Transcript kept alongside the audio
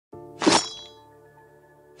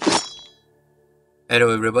Hello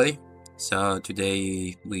everybody. So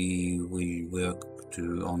today we work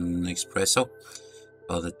on Espresso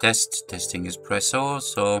for the testing Espresso.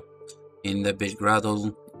 So in the bit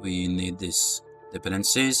Gradle we need these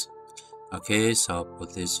dependencies. Okay, so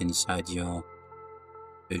put this inside your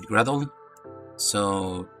bit Gradle.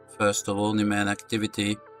 So first of all, the main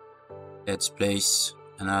activity, let's place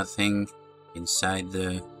another thing inside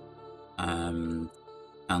the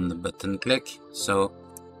on the button click. So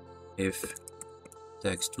if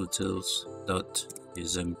textutils dot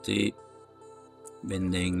is empty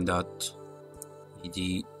binding dot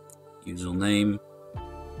ed username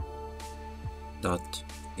dot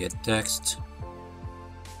get text.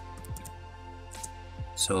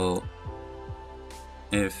 So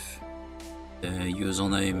if the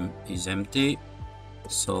username is empty,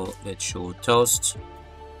 so let's show toast.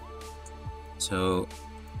 So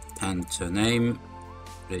enter name,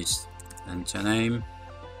 please enter name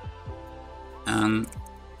and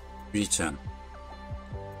return.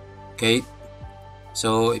 Okay,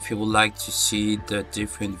 so if you would like to see the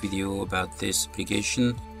different video about this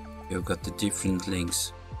application, you've got the different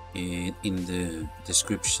links in the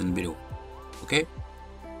description below. Okay,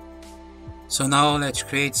 so now let's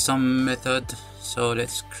create some method. So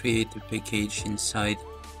let's create a package inside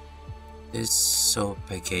this. So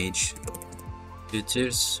package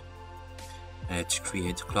utils, let's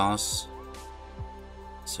create a class.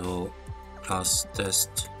 So class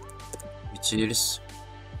test utils,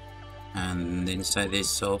 and inside this,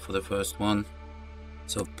 so for the first one,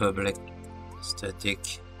 so public static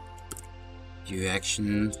view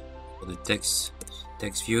action for the text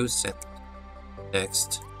view, set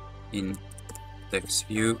text in text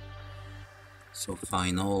view, so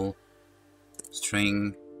final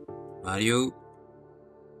string value,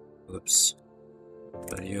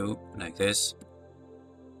 value like this,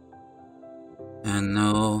 and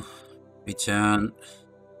now return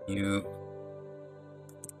new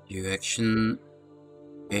view action.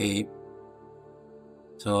 Okay,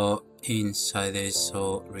 so inside this,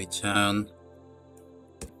 so return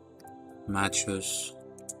matches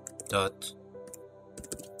dot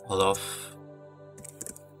all of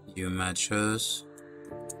view matches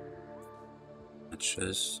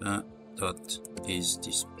dot is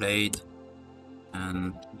displayed,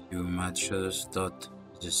 and view matches dot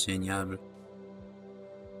the signal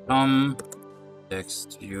from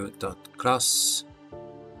text view dot class.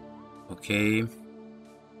 Okay,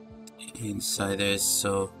 inside this,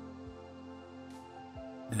 so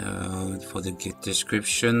for the get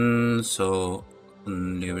description, so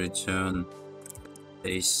only return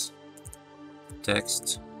this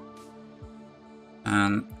text,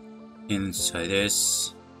 and inside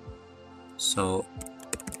this, so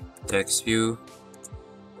text view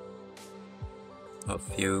of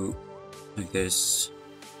view like this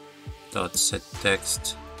dot set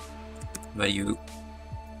text value,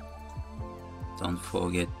 don't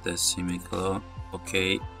forget the semicolon.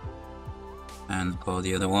 Okay, and for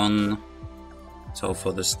the other one, so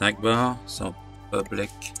for the snack bar, so public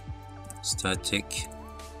static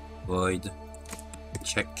void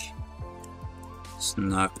check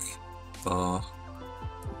snack bar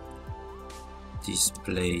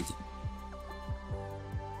displayed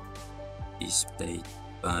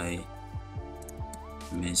by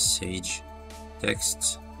message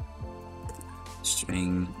text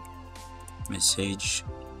string message,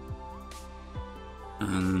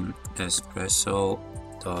 and espresso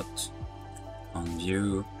dot on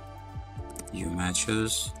view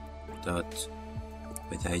matches dot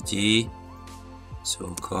with id,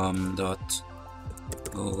 so com dot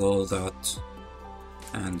google dot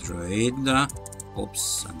android dot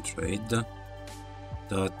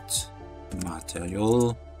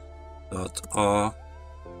material dot r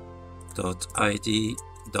dot id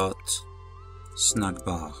dot snack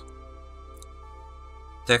bar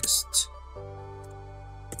text.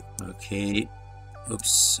 Okay,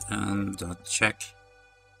 and dot check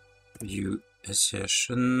view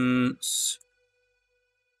assertions,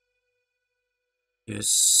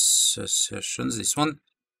 yes, assertions, this one,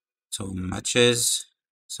 so matches,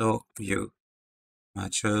 so view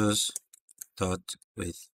matches dot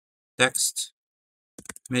with text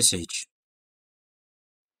message.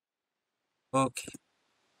 Okay,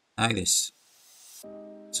 like this.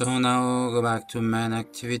 So now go back to main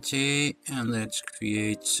activity and let's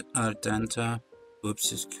create alt enter,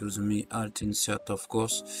 excuse me, alt insert of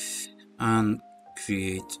course, and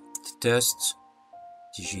create the test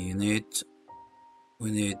unit.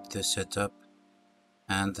 We need the setup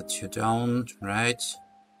and the tutoring, right?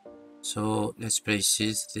 So let's place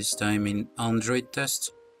it this time in Android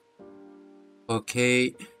test.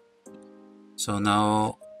 Okay, so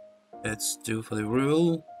now let's do for the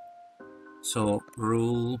rule. So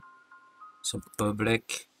rule, so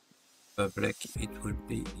public, it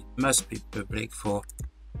must be public for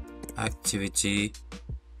activity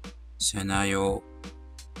scenario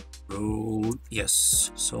rule.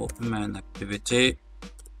 Yes, so main activity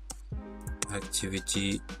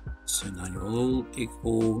scenario rule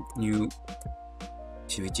equal new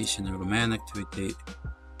activity scenario main activity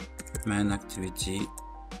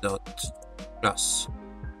dot class.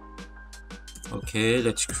 Okay,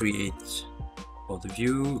 let's create for the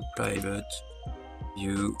view private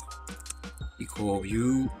view equal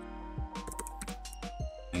view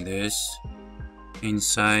like this.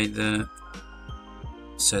 Inside the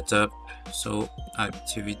setup, so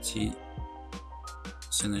activity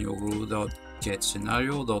scenario rule dot get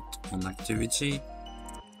scenario dot on activity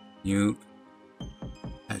new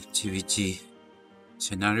activity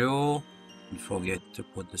scenario. Don't forget to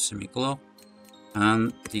put the semicolon,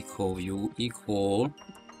 and equal view equal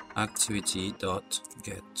activity dot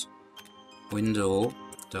get window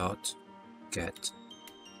dot get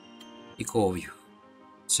equal view.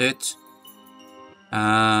 That's it.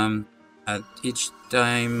 At each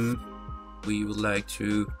time we would like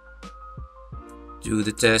to do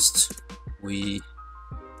the test, we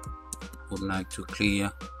would like to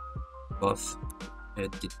clear both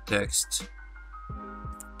edit text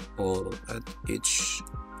or at each,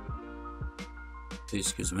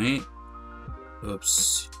 excuse me,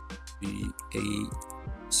 oops,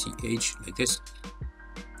 BACH like this,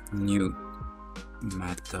 new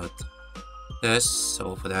method test.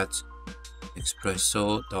 So for that,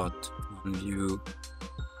 Espresso dot view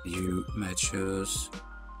matches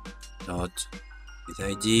dot with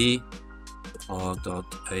ID or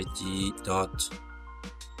dot ID dot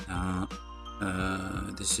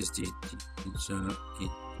this is the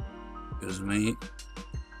excuse me,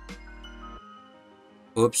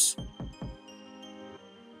 oops,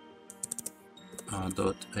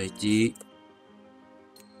 dot ID,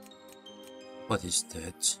 what is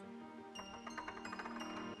that?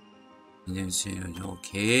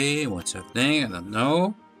 Okay, what's happening? I don't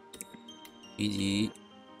know. PD,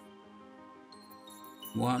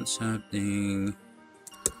 what's happening?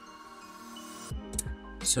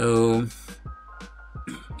 So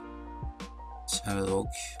let's have a look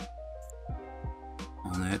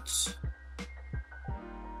on it.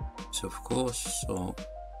 So of course, so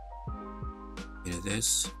here it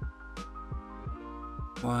is.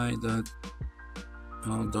 Why dot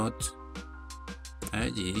dot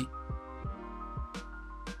ID?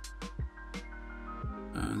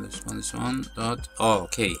 This one dot, oh,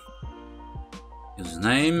 okay,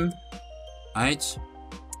 username, right,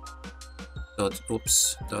 dot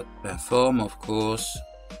oops dot perform, of course,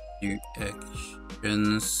 new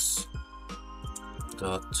actions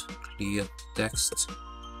dot clear text,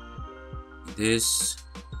 this.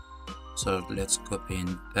 So let's copy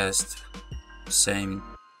and paste same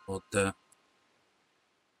for the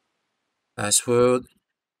password,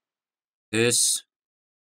 this,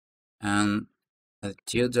 and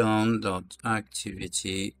tear down dot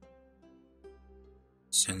activity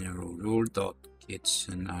scenario rule dot get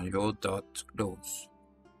scenario dot close.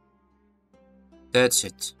 That's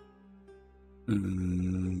it.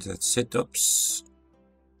 That's it. Oops,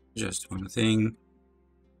 just one thing.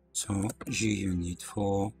 So GUnit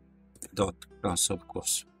 4 dot class, of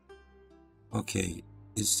course. Okay,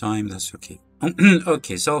 this time that's okay.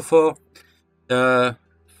 Okay, so for the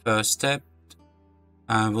first step,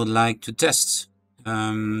 I would like to test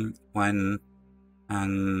when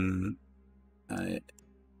I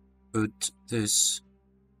put this,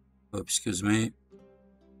 oh, excuse me,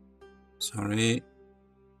 sorry,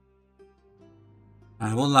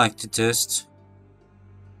 I would like to test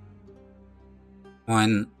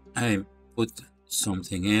when I put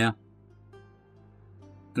something here,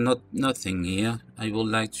 nothing here. I would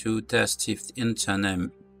like to test if the enter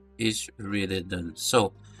name is really done.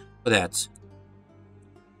 So for that,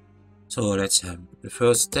 so let's have the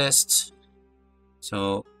first test.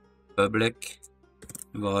 So public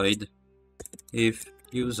void if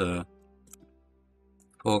user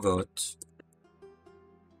forgot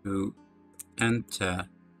to enter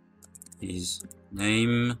his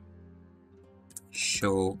name,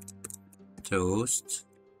 show toast,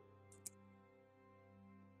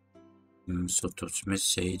 so toast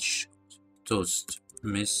message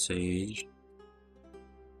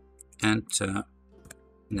enter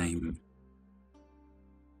name.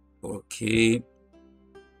 Okay,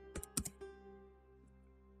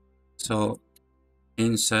 so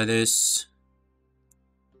inside this,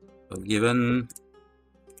 so given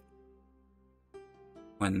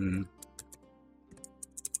when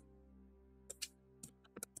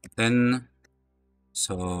then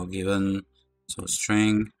so given so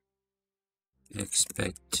string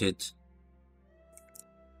expected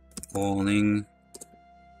warning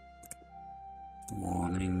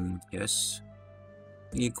yes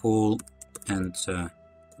equal enter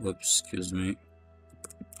excuse me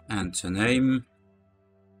enter name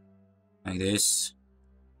like this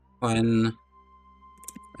when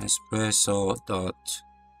espresso dot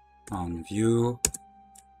on view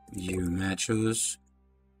matches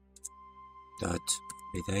dot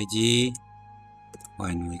with id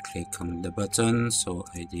when we click on the button, so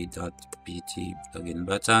id dot pt plugin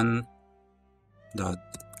button dot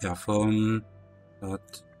perform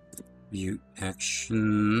dot view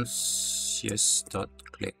actions yes dot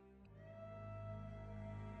click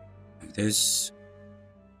like this,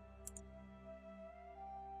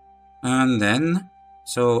 and then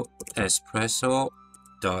so espresso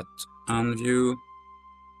dot on view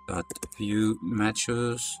dot view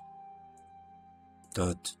matches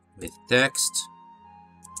dot with text,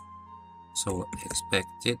 so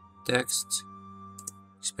expected text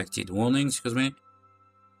expected warning excuse me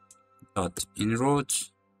dot in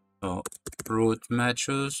root, so root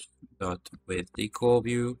matches dot with equal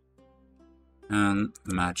view and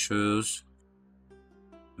matches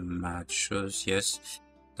yes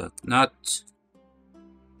dot not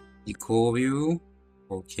equal view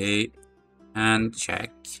okay, and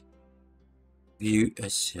check view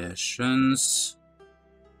assertions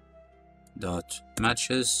dot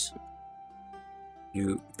matches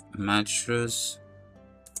view matches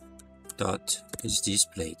dot is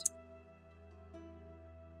displayed.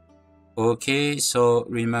 Okay, so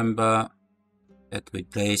remember that we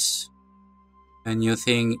place a new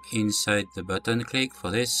thing inside the button click.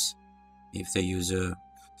 For this, if the user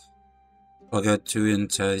forgot to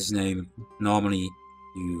enter his name, normally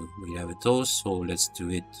you will have it all, so let's do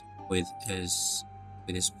it with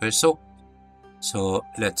Espresso. So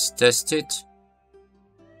let's test it.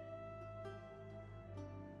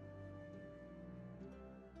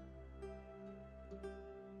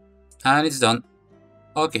 And it's done.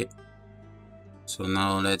 Okay. So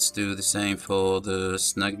now let's do the same for the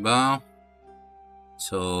snack bar.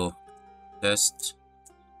 So test.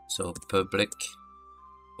 So public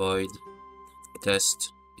void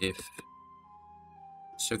test if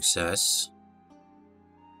success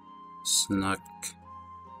snack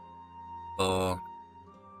bar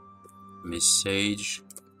message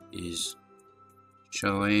is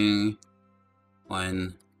showing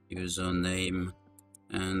when username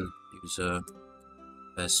and user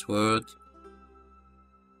password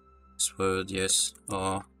yes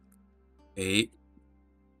or a.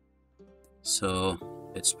 So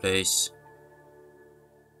let's place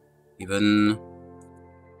even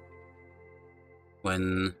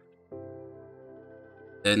when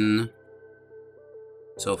then,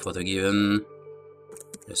 so for the given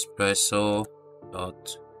espresso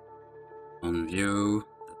dot on view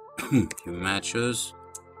view matches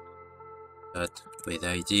that with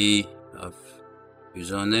id of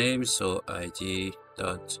username, so id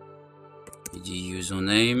dot id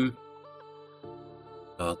username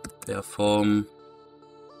dot perform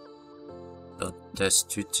dot test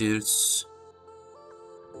utils.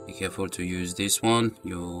 Be careful to use this one,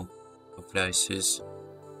 your places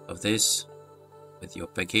of this with your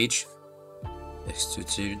package. Text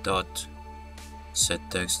util dot set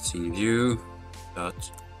text in view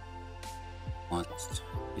dot what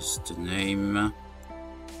is the name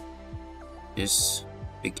is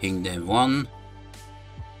picking dev one.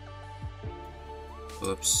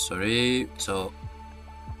 Oops, sorry. So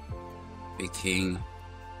picking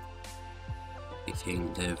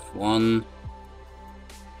dev one.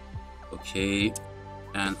 Okay,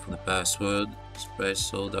 and for the password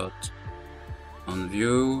espresso dot on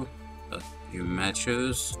view dot view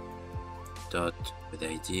matches dot with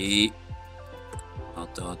id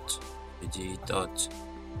dot id dot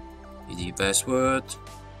id password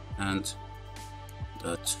and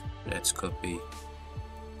dot let's copy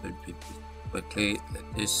quickly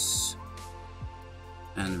like this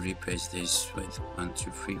and replace this with 1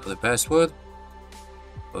 2 3 for the password.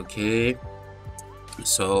 Okay,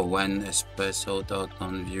 so when espresso dot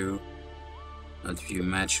on view dot view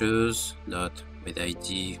matches dot with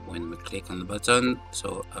id when we click on the button,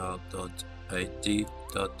 so r dot id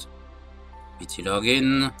dot pt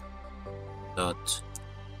login dot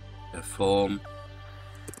perform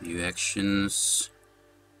view actions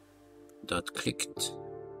dot clicked.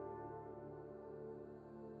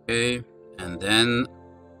 Okay, and then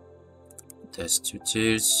test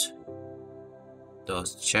utils dot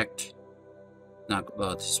check snack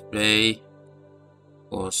bar display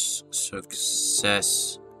or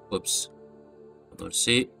success. Oops, Control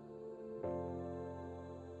C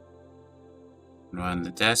Run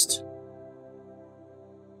the test.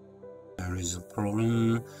 There is a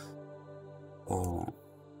problem. Oh,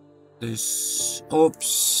 this.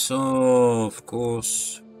 Oops. Oh, of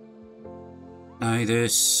course. Like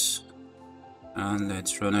this. And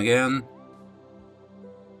let's run again.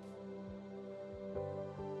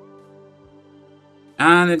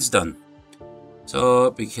 And it's done.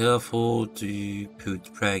 So be careful to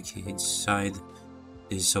put brake inside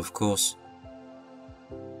this, of course.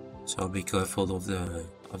 So be careful of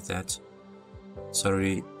that.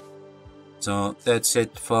 Sorry. So that's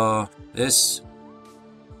it for this.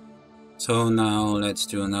 So now let's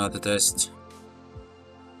do another test.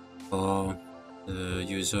 For the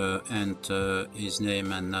user enter his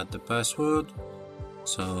name and not the password.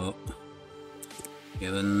 So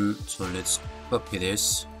let's copy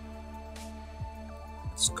this.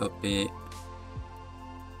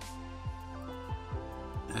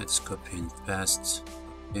 Let's copy and paste.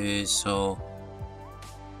 Okay, so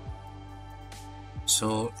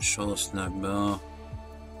shows number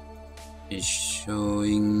is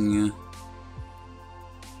showing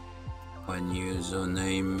one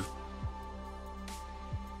username,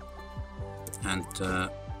 enter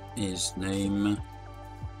his name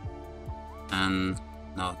and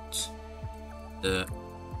not the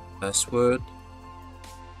password,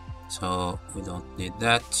 so we don't need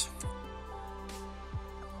that.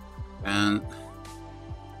 And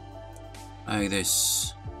like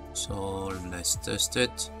this. So let's test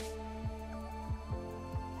it.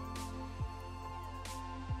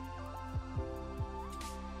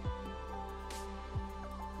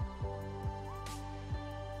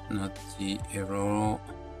 Not the error.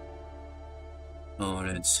 So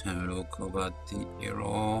let's have a look about the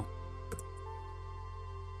error.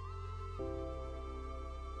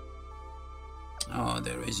 Oh,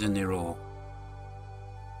 there is an error.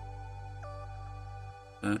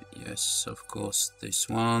 Yes, of course, this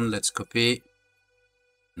one. Let's copy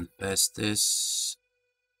and paste this.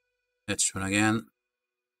 Let's run again.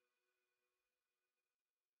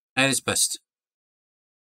 And it's passed.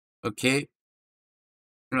 Okay.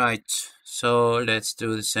 Right. So let's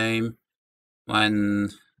do the same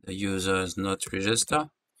when the user is not registered.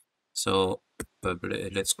 So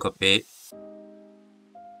let's copy.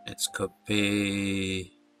 Let's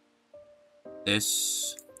copy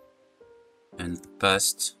this and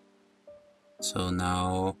paste. So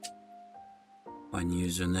now one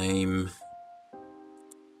username,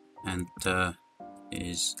 enter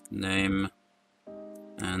his name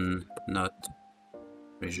and not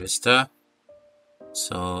register.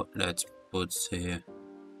 So let's put here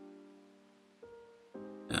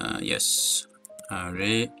yes,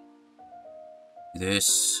 array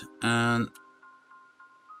this, and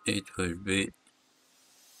it will be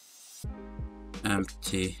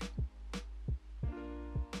empty.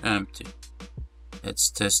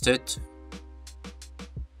 Let's test it.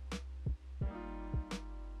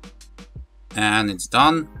 And it's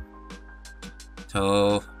done.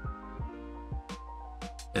 So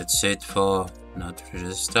that's it for not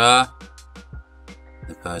register,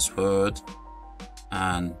 the password,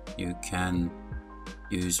 and you can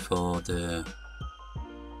use for the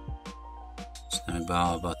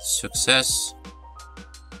snowball about the success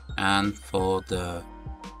and for the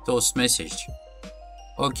toast message.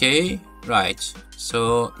 Okay, right,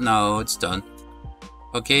 so now it's done.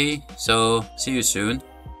 Okay, so see you soon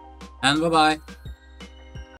and bye bye.